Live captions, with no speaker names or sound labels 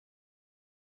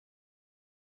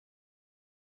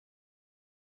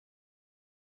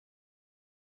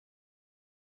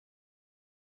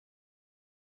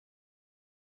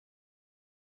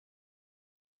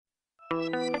It's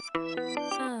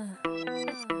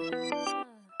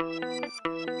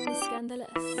scandalous.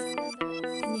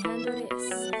 Can you handle this?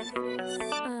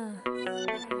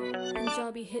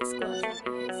 Panjabi hit squad.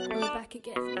 We're back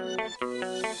again.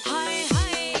 Hi,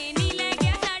 hi, knee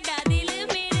legya sada dil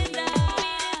mere da.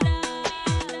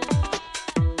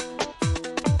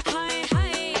 Hi,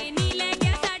 hi, knee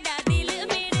legya sada dil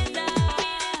mere da.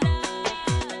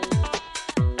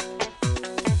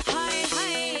 Hi,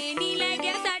 hi, knee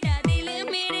legya sada dil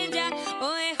mere da.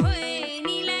 Oye hoye,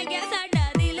 knee legya sada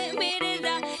dil mere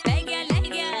da. Legeya,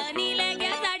 knee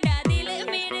legya sada dil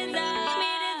mere da.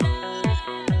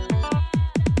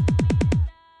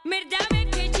 Mirza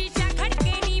बैठे शीशा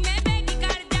खड़के नी मैं बेगी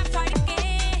Karja farke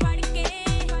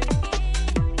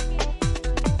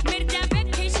Mirza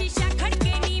बैठे शीशा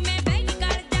खड़के नी मैं बेगी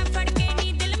Karja farke नी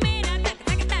दिल मेरा धक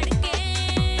धक धड़के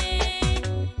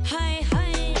हाय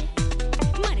हाय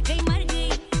मर गई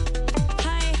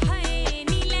हाय हाय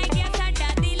नी ले गया साडा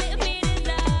दिल मेरे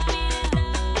दा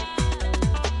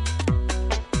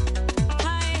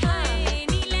हाय हाय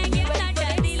नी ले गया साडा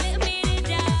दिल मेरे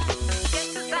दा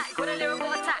Gets us back with a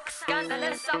lyrical attack.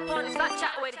 Scandalous up on his back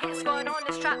chat with hits going on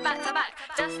this track back to back.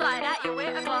 Just like that, you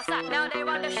wear a glass act. Now they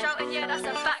run the show, and yeah, that's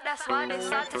a fact. That's why they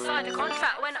start to sign a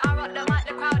contract. When I rock the mic,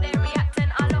 the crowd they react,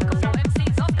 and I lock a flow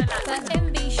MCs off the lat. That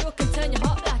MB sure can turn your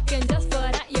heart black, and just for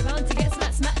that, you're bound to get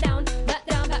smacked down, back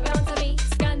round to me.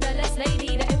 Scandalous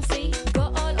lady, the MC, got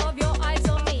all of your eyes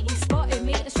on me. Spotting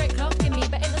me, straight clocking me,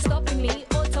 but ain't no stopping me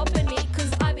or topping me,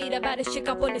 'cause I be the baddest chick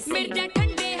up on the scene. Mirza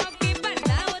ठंडे होके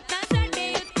पर्दा होता साडे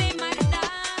उत्ते मरदा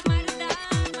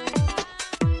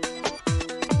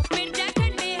Mirza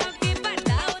ठंडे होके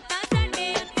पर्दा होता साडे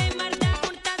उत्ते मरदा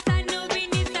हुण तां सानू भी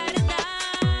नहीं सरदा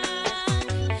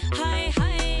हाय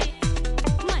हाय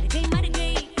मर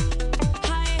गई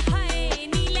हाय हाय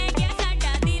नी ले गया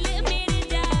साडा दिल मेरे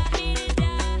जा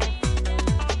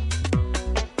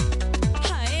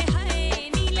हाय हाय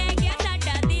नी ले गया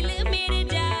साडा दिल मेरे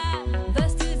जा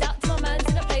Verse two's out to my mans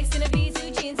in a place in a V2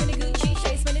 jeans and a Gucci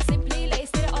chase when it's simply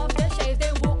laced to the aftershave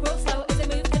then walk real slow as they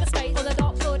move to the space on the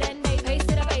dance floor then they pace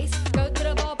to the bass go to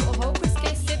the bar put a whole Chris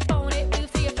kiss sip on it move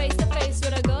to your face to face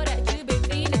with a girl that you been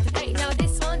feeling to taste now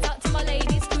this one's out to my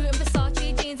ladies screwing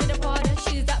Versace jeans and the Prada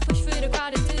shoes that push through the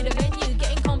crowd into the venue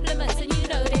getting compliments and you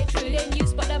know they're true then you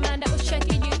spot the man that was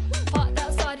checking you parked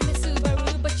outside in the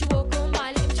Subaru but you walk on by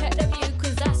let him check the view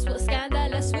 'cause that's what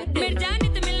Scandalous would do Mirza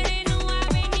नित मिलने नु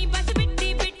आवे नी बस बिट्टी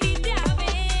बिट्टी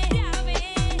जावे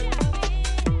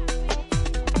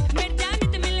Mirza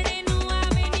नित मिलने नु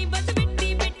आवे नी बस बिट्टी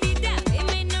बिट्टी जावे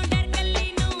मैनू डर कल्ली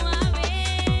नु आवे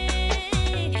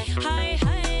हाय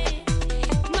हाय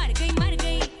मर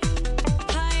गई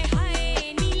हाय हाय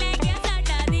नी ले गया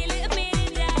साडा दिल मेरे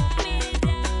जा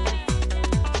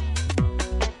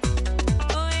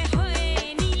ओए होए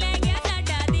नी ले गया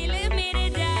साडा दिल मेरे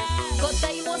जा Got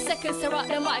 30 more seconds to rock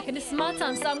the mic and this is my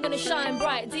time so I'm gonna shine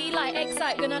bright D-light,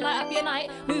 excite, gonna light up your night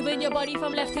moving your body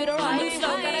from left to the right move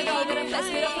slow, gonna go, gonna flex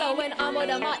with the flow when I'm on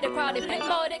the mic, the crowd in flip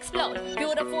mode explode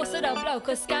feel the force of the blow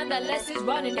 'cause Scandalous is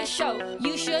running this show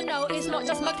you should know it's not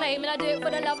just my claim and I do it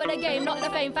for the love of the game not the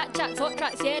fame, fat chats, hot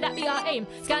tracks, yeah that be our aim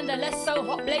Scandalous, so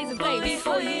hot, blazing flame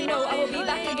before you know I will be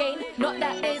back again not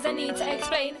that there's a need to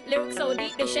explain lyrics so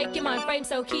deep they shake your mind frame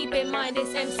so keep in mind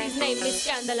this MC's name is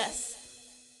Scandalous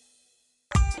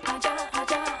Aja,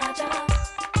 aja, aja.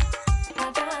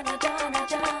 Aja, aja,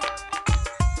 aja.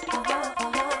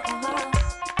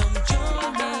 Come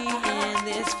join me in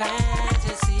this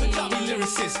fantasy. Panjabi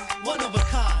lyricist, one of a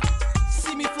kind.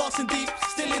 See me flossing deep,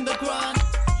 still in the grind.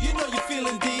 You know you're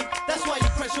feeling deep, that's why you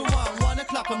pressure 1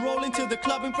 o'clock, I'm rolling to the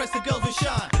club, impress the girls with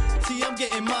shine. See, I'm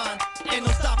getting mine, ain't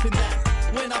no stopping that.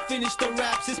 When I finish the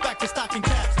raps, it's back to stocking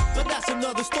caps. But that's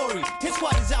another story, his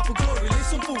squad is out for glory.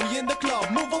 Listen, fool, we in the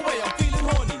club, move away, I'm